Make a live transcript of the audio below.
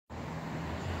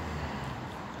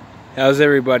How's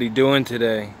everybody doing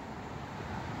today?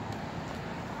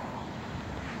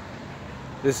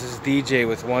 This is DJ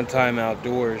with One Time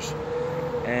Outdoors,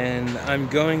 and I'm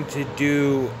going to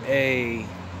do a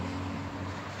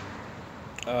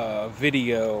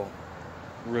video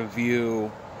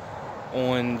review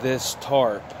on this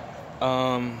tarp.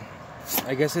 I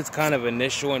guess it's kind of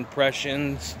initial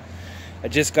impressions. I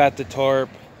just got the tarp.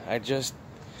 I just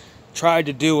tried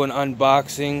to do an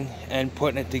unboxing and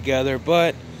putting it together,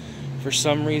 but for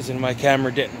some reason my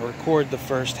camera didn't record the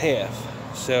first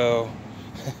half. So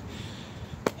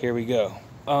here we go.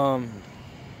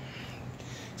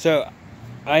 So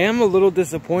I am a little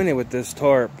disappointed with this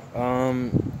tarp.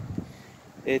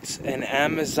 It's an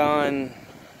Amazon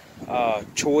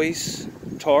choice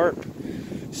tarp.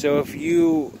 So if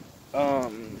you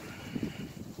go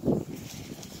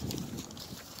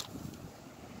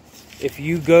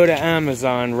to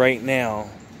Amazon right now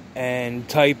and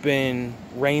type in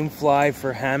Rainfly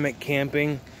for hammock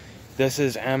camping, this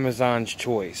is Amazon's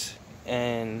choice,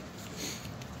 and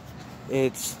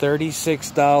it's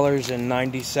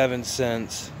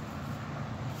 $36.97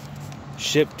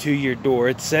 shipped to your door.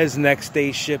 It says next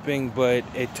day shipping, but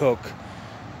it took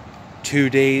 2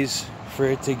 days for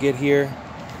it to get here.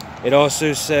 It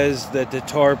also says that the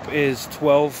tarp is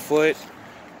 12 foot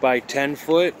by 10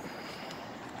 foot.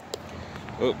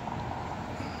 Oh.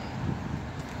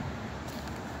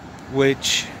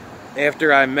 Which,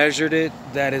 after I measured it,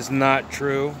 that is not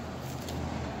true.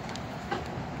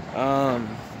 And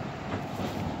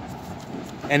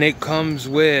it comes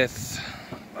with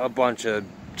a bunch of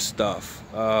stuff.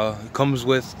 It comes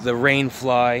with the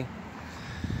Rainfly,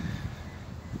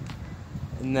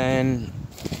 and then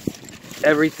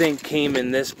everything came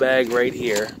in this bag right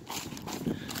here.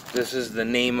 This is the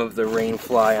name of the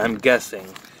Rainfly, I'm guessing.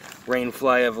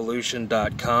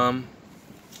 RainflyEvolution.com.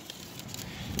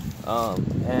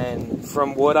 And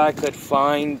from what I could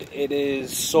find, it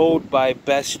is sold by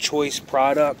Best Choice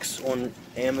Products on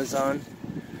Amazon.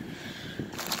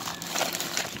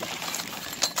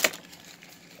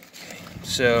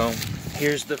 So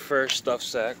here's the first stuff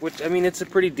sack, which, I mean, it's a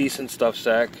pretty decent stuff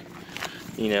sack,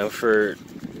 you know, for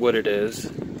what it is.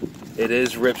 It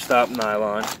is ripstop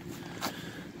nylon.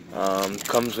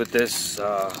 Comes with this,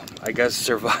 I guess,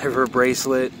 survivor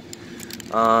bracelet.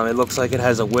 It looks like it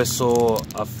has a whistle,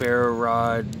 a ferro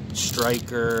rod,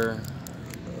 striker,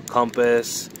 a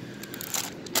compass.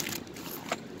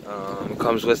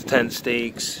 Comes with tent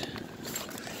stakes.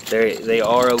 They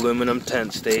are aluminum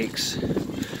tent stakes.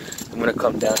 I'm gonna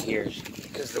come down here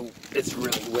because it's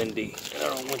really windy. I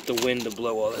don't want the wind to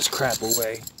blow all this crap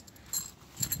away.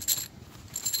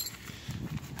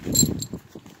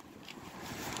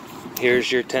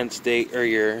 Here's your tent stake, or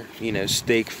your,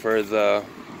 stake for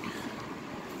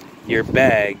your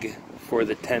bag for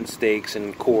the tent stakes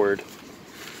and cord.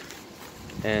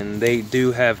 And they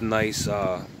do have nice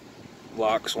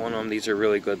locks on them. These are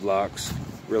really good locks,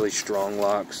 really strong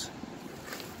locks.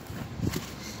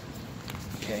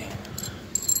 Okay.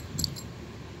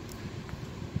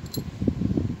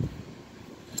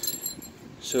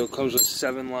 So it comes with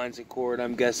 7 lines of cord.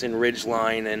 I'm guessing ridge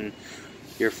line and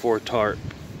your 4 tarp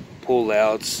pull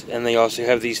outs, and they also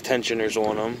have these tensioners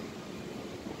on them,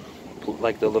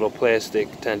 like the little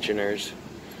plastic tensioners.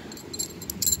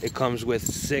 It comes with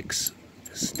 6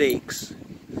 stakes.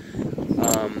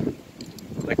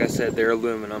 Like I said, they're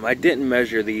aluminum. I didn't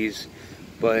measure these,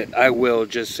 but I will,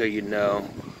 just so you know.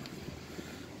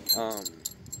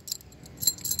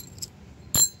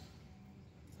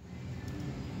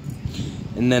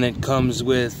 And then it comes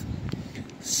with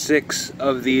 6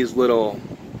 of these little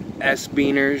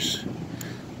S-beaners.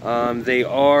 They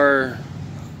are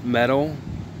metal,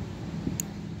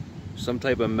 some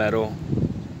type of metal.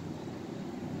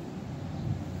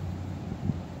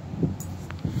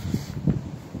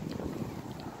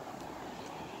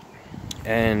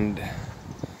 And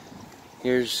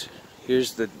here's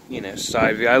the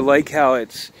side view. I like how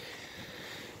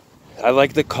I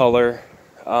like the color.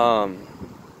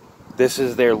 This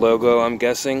is their logo, I'm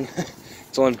guessing.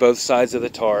 It's on both sides of the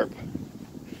tarp.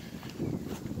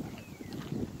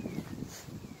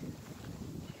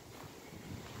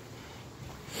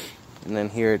 And then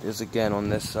here it is again on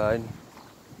this side.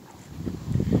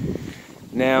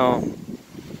 Now,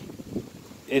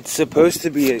 it's supposed to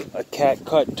be a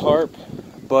cat-cut tarp,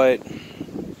 but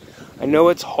I know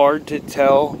it's hard to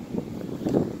tell,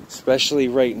 especially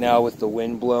right now with the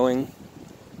wind blowing,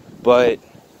 but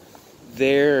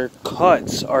their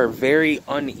cuts are very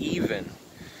uneven.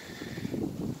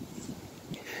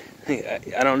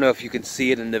 I don't know if you can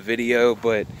see it in the video,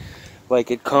 but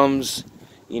like it comes,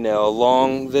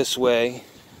 along this way,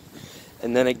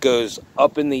 and then it goes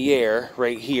up in the air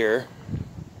right here,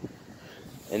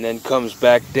 and then comes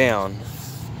back down,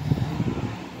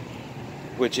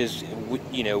 which is,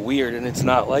 you know, weird, and it's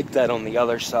not like that on the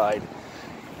other side.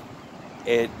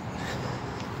 It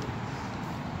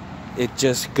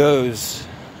just goes,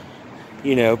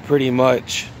 you know, pretty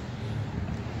much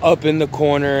up in the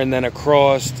corner and then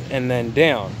across and then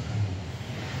down.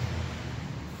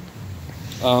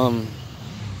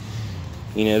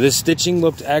 You know, this stitching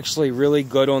looked actually really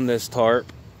good on this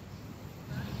tarp,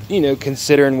 you know,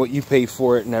 considering what you pay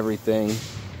for it and everything.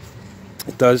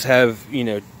 It does have, you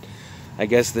know, I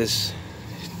guess this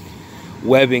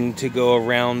webbing to go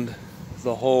around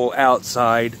the whole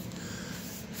outside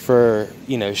for,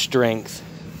 you know, strength.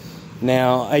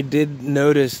 Now, I did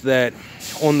notice that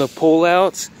on the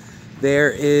pullouts,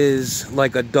 there is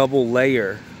like a double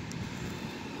layer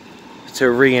to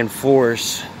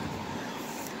reinforce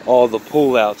all the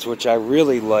pullouts, which I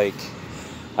really like.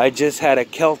 I just had a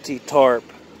Kelty tarp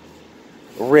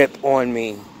rip on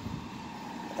me,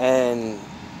 and,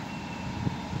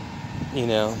 you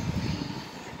know,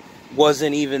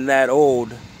 wasn't even that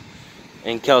old,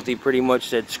 and Kelty pretty much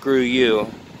said, screw you,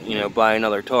 you know, buy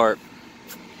another tarp.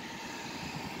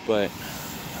 But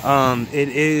it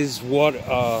is what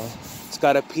it's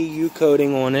got a PU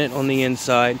coating on it on the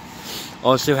inside.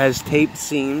 Also has taped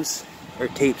seams, or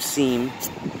taped seam.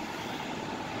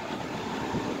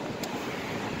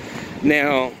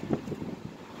 Now,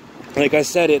 like I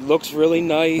said, it looks really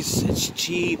nice. It's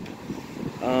cheap.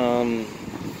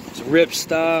 It's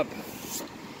ripstop.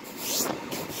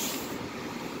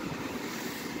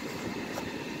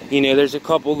 You know, there's a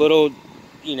couple little,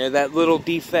 you know, that little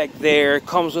defect there. It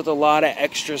comes with a lot of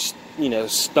extra, you know,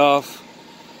 stuff.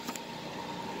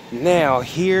 Now,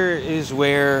 here is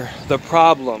where the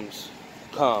problems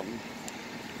come.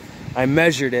 I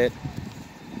measured it,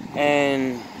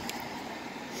 and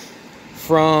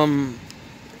from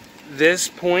this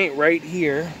point right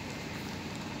here,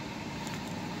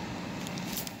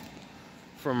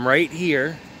 from right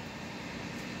here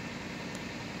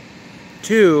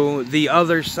to the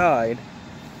other side,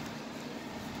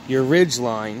 your ridge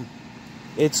line,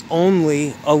 it's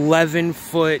only 11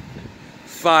 foot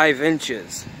 5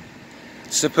 inches.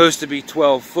 It's supposed to be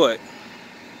 12 foot.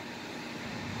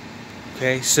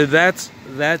 Okay, so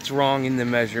that's wrong in the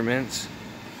measurements.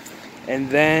 And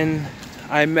then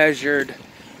I measured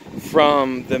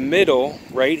from the middle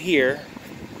right here,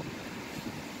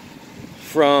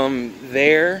 from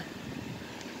there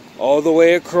all the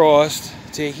way across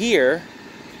to here,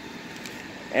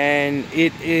 and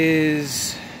it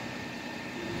is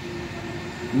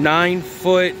 9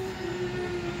 foot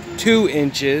 2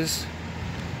 inches.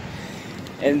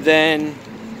 And then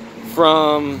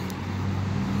from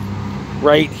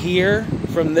right here,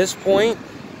 from this point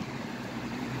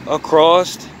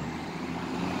across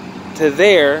to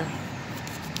there,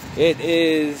 it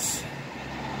is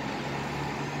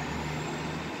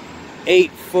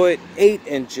 8 foot 8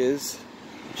 inches.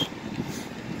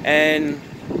 And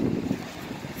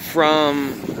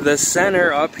from the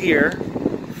center up here,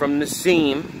 from the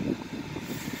seam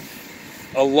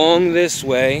along this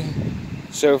way,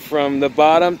 so from the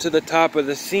bottom to the top of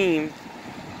the seam,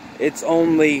 it's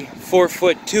only 4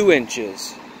 foot 2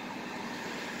 inches.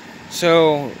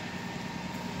 So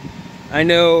I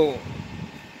know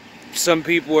some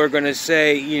people are going to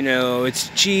say, you know, it's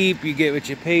cheap, you get what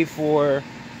you pay for,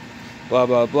 blah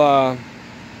blah blah.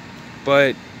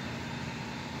 But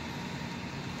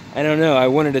I don't know, I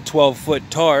wanted a 12-foot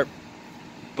tarp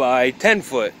by 10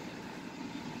 foot.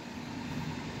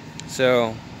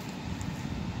 So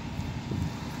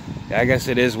I guess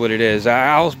it is what it is.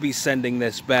 I'll be sending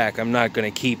this back. I'm not going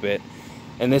to keep it.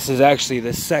 And this is actually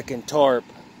the second tarp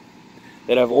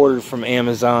that I've ordered from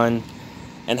Amazon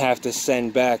and have to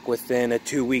send back within a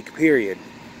 2-week period.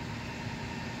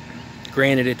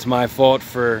 Granted, it's my fault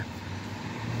for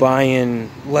buying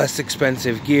less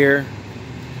expensive gear,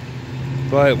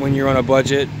 but when you're on a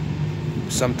budget,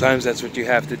 sometimes that's what you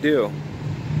have to do.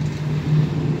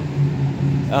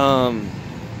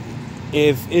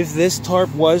 If this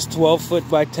tarp was 12 foot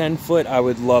by 10 foot, I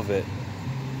would love it.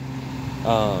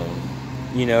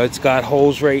 You know, it's got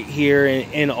holes right here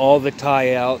in all the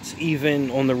tie outs,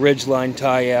 even on the ridgeline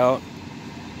tie out.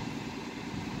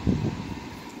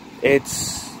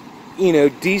 It's, you know,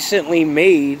 decently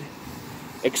made,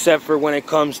 except for when it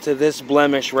comes to this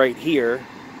blemish right here.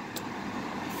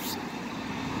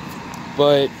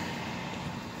 But,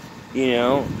 you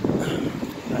know,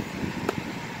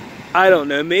 I don't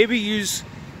know. Maybe yous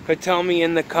could tell me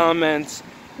in the comments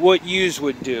what yous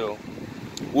would do.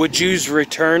 Would yous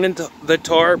return the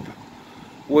tarp?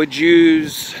 Would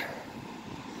yous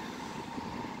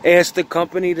ask the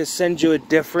company to send you a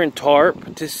different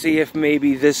tarp to see if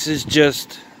maybe this is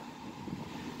just,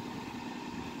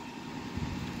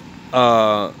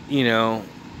 you know,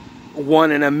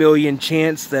 1 in a million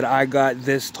chance that I got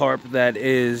this tarp that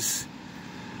is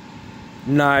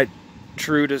not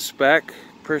true to spec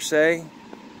per se,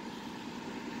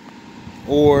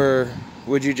 or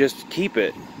would you just keep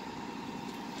it?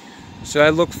 So I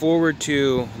look forward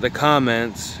to the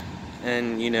comments,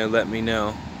 and, you know, let me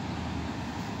know.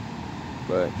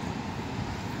 But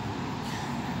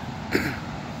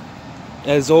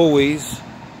as always,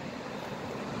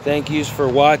 thank yous for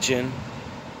watching.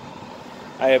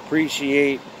 I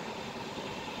appreciate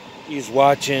yous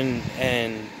watching,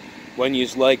 and when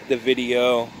yous like the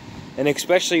video, and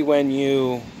especially when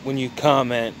you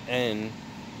comment. And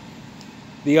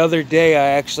the other day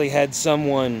I actually had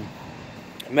someone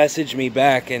message me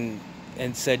back and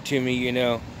said to me, you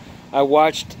know, I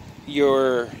watched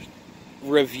your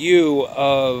review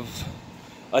of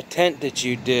a tent that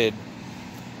you did,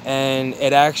 and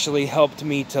it actually helped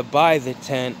me to buy the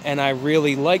tent, and I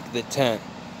really liked the tent,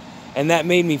 and that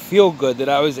made me feel good that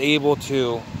I was able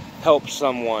to help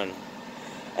someone.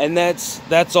 And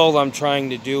that's all I'm trying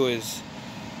to do is,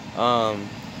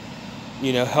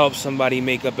 you know, help somebody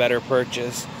make a better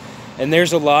purchase. And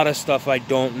there's a lot of stuff I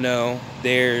don't know.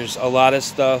 There's a lot of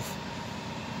stuff,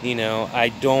 you know,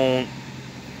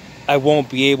 I won't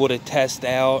be able to test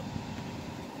out,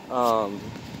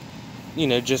 you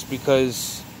know, just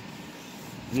because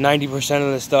 90%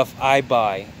 of the stuff I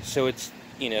buy. So it's,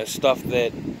 you know, stuff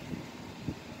that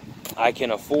I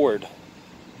can afford.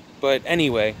 But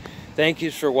anyway, thank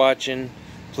you for watching.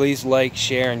 Please like,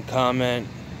 share, and comment.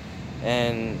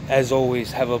 And as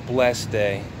always, have a blessed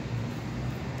day.